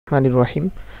রহমানির রহিম।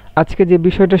 আজকে যে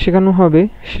বিষয়টা শেখানো হবে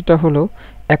সেটা হলো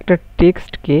একটা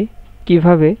টেক্সটকে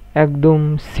কিভাবে একদম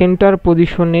সেন্টার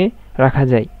পজিশনে রাখা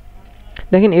যায়।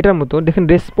 দেখেন এটার মতো, দেখেন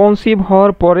রেসপন্সিভ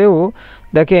হওয়ার পরেও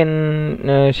দেখেন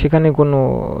সেখানে কোনো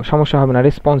সমস্যা হবে না।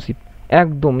 রেসপন্সিভ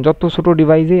একদম যত ছোট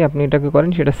ডিভাইসেই আপনি এটাকে করেন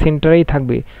সেটা সেন্টারেই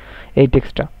থাকবে এই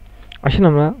টেক্সটটা। আসুন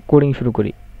আমরা কোডিং শুরু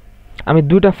করি। আমি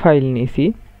দুটা ফাইল নিয়েছি,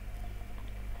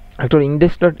 একটা হলো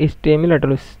index.html, একটা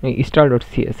হলো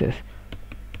star.css।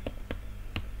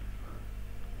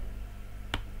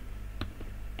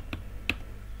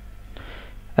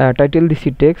 টাইটেল দিছি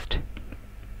text,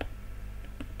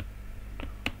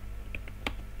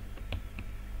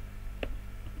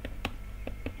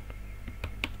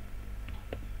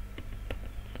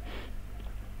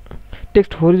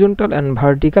 text horizontal and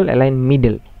vertical align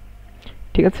middle.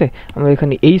 ঠিক আছে, আমরা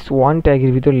এখানে h1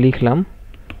 ট্যাগের ভিতর লিখলাম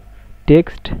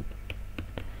টেক্সট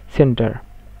সেন্টার।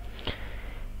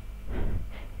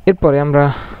 এরপরে আমরা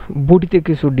বডিতে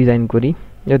কিছু ডিজাইন করি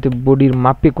যাতে বডির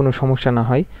মাপে কোনো সমস্যা না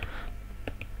হয়।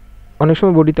 অনেক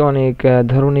সময় বডিতে অনেক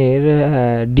ধরনের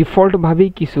ডিফল্টভাবেই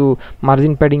কিছু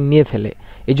মার্জিন প্যাডিং নিয়ে ফেলে,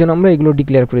 এই জন্য আমরা এগুলো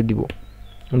ডিক্লেয়ার করে দিব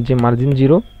যে মার্জিন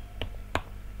 0,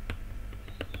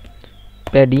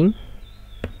 প্যাডিং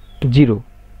 0।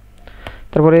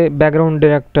 তারপরে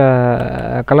ব্যাকগ্রাউন্ডের একটা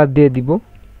কালার দিয়ে দিব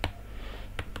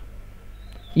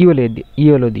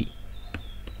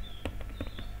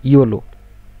ইয়েলো।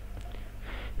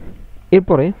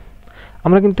 এরপরে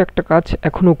আমরা কিন্তু একটা কাজ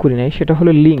এখনও করি নাই, সেটা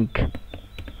হলো লিঙ্ক।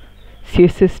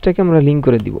 সিএসএসটাকে আমরা লিঙ্ক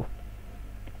করে দিব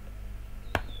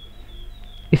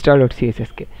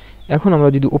star.css-কে। এখন আমরা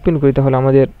যদি ওপেন করি তাহলে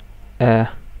আমাদের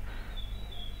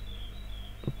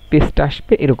পেজটা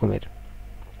আসবে এরকমের।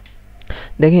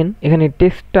 দেখেন এখানে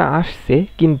টেক্সটটা আসছে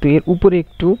কিন্তু এর উপরে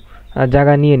একটু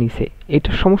জায়গা নিয়ে নিছে।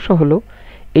 এটার সমস্যা হলো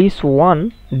h1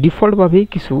 ডিফল্টভাবেই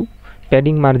কিছু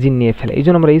প্যাডিং মার্জিন নিয়ে ফেলে, এই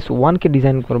জন্য আমরা h1-কে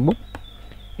ডিজাইন করব।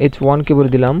 h1-কে বলে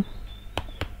দিলাম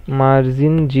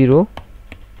মার্জিন 0,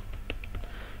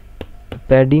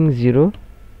 প্যাডিং 0।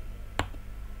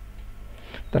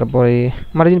 তারপরে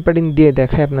মার্জিন প্যাডিং দিয়ে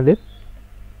দেখায় আপনাদের,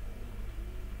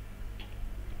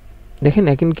 দেখেন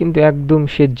এখন কিন্তু একদম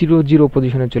সে 0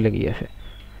 পজিশনে চলে গিয়েছে।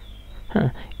 হ্যাঁ,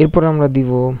 এরপর আমরা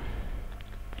দিব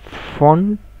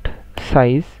ফন্ট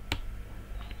সাইজ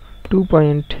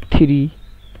 2.3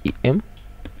 em।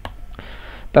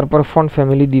 তারপর ফন্ট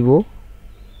ফ্যামিলি দিব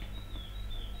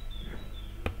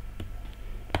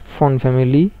ফন্ট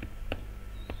ফ্যামিলি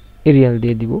এরিয়াল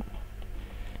দিয়ে দিব।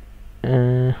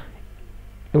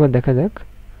 এবার দেখা যাক,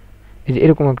 এই যে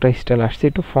এরকম একটা স্টাইল আসছে,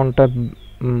 একটু ফন্টটা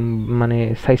মানে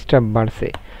সাইজটা বাড়ছে।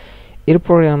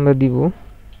 এরপরে আমরা দিব,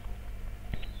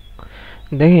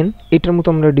 দেখেন এটার মতো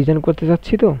আমরা ডিজাইন করতে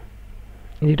যাচ্ছি তো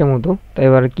যেটার মতো, তাই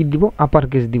এবার কি দিব, আপার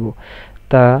কেস দিব।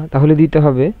 তাহলে দিতে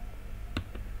হবে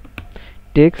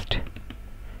টেক্সট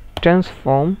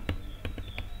ট্রান্সফর্ম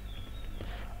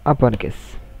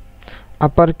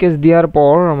আপার কেস দেওয়ার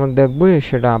পর আমরা দেখবো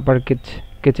সেটা আপার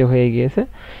কেচে হয়ে গিয়েছে।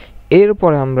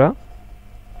 এরপরে আমরা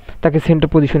তাকে সেন্টার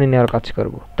পজিশনে নেওয়ার কাজ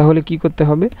করব। তাহলে কি করতে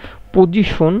হবে,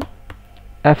 পজিশন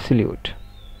অ্যাবসলিউট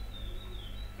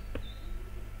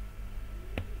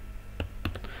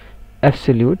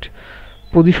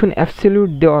পজিশন অ্যাবসলিউট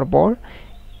দেওয়ার পর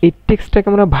এই টেক্সটটাকে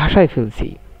আমরা ভাষায় ফেলছি।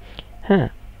 হ্যাঁ,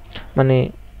 মানে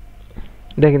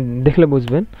দেখলে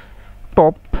বুঝবেন,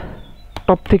 টপ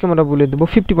থেকে আমরা বলে দেবো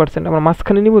 50%। আমরা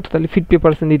মাঝখানে নিব তো তাহলে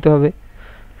 50% দিতে হবে।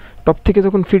 টপ থেকে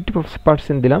যখন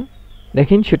 50% দিলাম,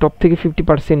 দেখেন সে টপ থেকে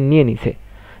 50% নিয়ে নিছে।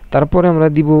 তারপরে আমরা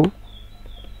দিব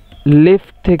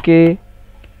লেফট থেকে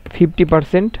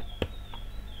 50%,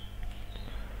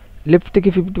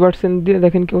 দিয়ে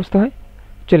দেখেন কি অবস্থা হয়,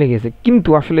 চলে গেছে। কিন্তু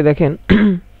আসলে দেখেন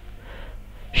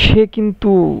সে কিন্তু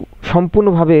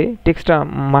সম্পূর্ণভাবে টেক্সটটা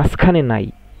মাঝখানে নাই।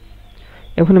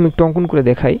 এখন আমি একটু অঙ্কন করে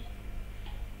দেখাই।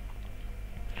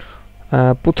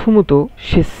 প্রথমত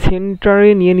সে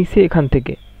সেন্টারে নিয়ে নিছে, এখানে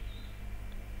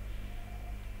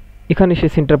সে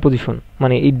সেন্টার পজিশন,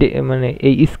 মানে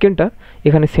এই স্কেলটা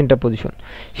এখানে সেন্টার পজিশন,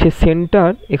 সে সেন্টার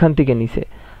এখান থেকে নিছে।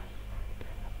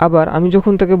 আবার আমি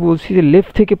যখন তাকে বলছি যে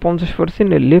লেফট থেকে 50%,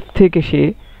 লেফট থেকে সে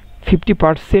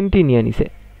 50%ই নিয়ে নিছে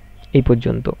এই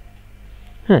পর্যন্ত।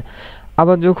 হ্যাঁ,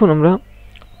 আবার যখন আমরা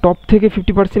টপ থেকে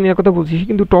 50% নেওয়ার কথা বলছি,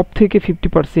 কিন্তু টপ থেকে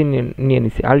 50% নিয়ে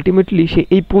নিছে। আলটিমেটলি সে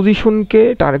এই পজিশনকে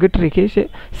টার্গেট রেখে সে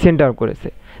সেন্টার করেছে,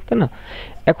 তাই না?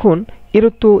 এখন এরও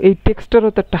তো এই টেক্সটারও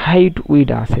তো একটা হাইট উইড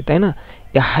আছে, তাই না?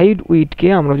 এই হাইট উইডকে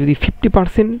আমরা যদি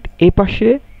 50% এই পাশে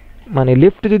মানে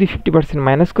লেফটে যদি 50%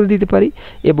 মাইনাস করে দিতে পারি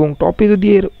এবং টপে যদি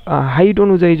এর হাইট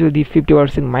অনুযায়ী যদি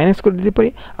 50% মাইনাস করে দিতে পারি,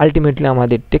 আলটিমেটলি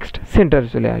আমাদের টেক্সট সেন্টারে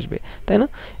চলে আসবে, তাই না?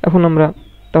 এখন আমরা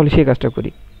তাহলে সেই কাজটা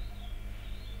করি,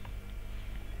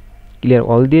 ক্লিয়ার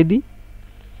অল দিয়ে দিই।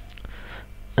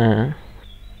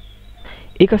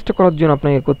 এই কাজটা করার জন্য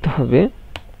আপনাকে করতে হবে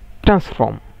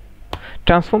ট্রান্সফর্ম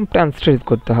ট্রান্সলেট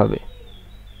করতে হবে,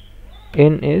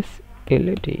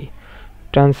 NSLAT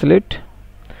ট্রান্সলেট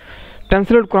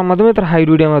করার মাধ্যমে তার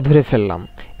হাইড্রোডে আমরা ধরে ফেললাম।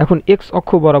 এখন এক্স অক্ষ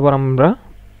বরাবর আমরা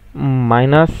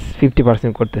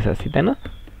 -50% করতে চাচ্ছি, তাই না?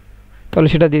 তাহলে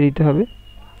সেটা দিয়ে দিতে হবে।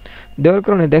 দেওয়ার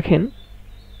কারণে দেখেন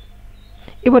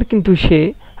এবার কিন্তু সে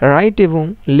রাইট এবং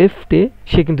লেফটে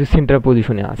সে কিন্তু সেন্টার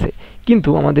পজিশনে আছে, কিন্তু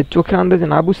আমাদের চোখের আন্দাজে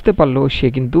না বুঝতে পারলেও সে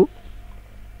কিন্তু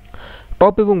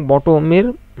টপ এবং বটমের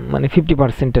মানে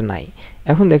 50%-এ নাই।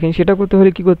 এখন দেখেন সেটা করতে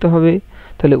হলে কি করতে হবে,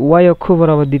 তাহলে ওয়াই অক্ষ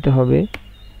বরাবর দিতে হবে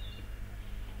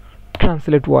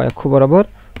ট্রান্সলেট ওয়াই অক্ষ বরাবর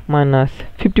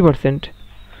 -50%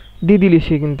 দিয়ে দিলে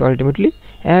সে কিন্তু আলটিমেটলি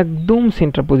একদম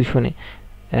সেন্টার পজিশনে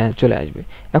চলে আসবে।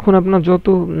 এখন আপনার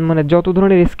যত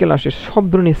ধরনের স্কেল আসে সব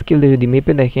ধরনের স্কেল দিয়ে যদি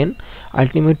মেপে দেখেন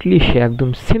আলটিমেটলি সে একদম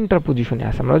সেন্টার পজিশনে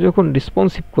আসে। আমরা যখন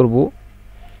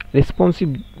রেসপন্সিভ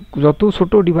যত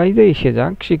ছোট ডিভাইসে এসে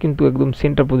যাক সে কিন্তু একদম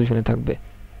সেন্টার পজিশনে থাকবে।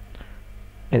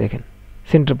 এই দেখেন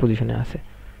সেন্টার পজিশনে আছে,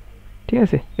 ঠিক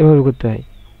আছে? এভাবে করতে হয়।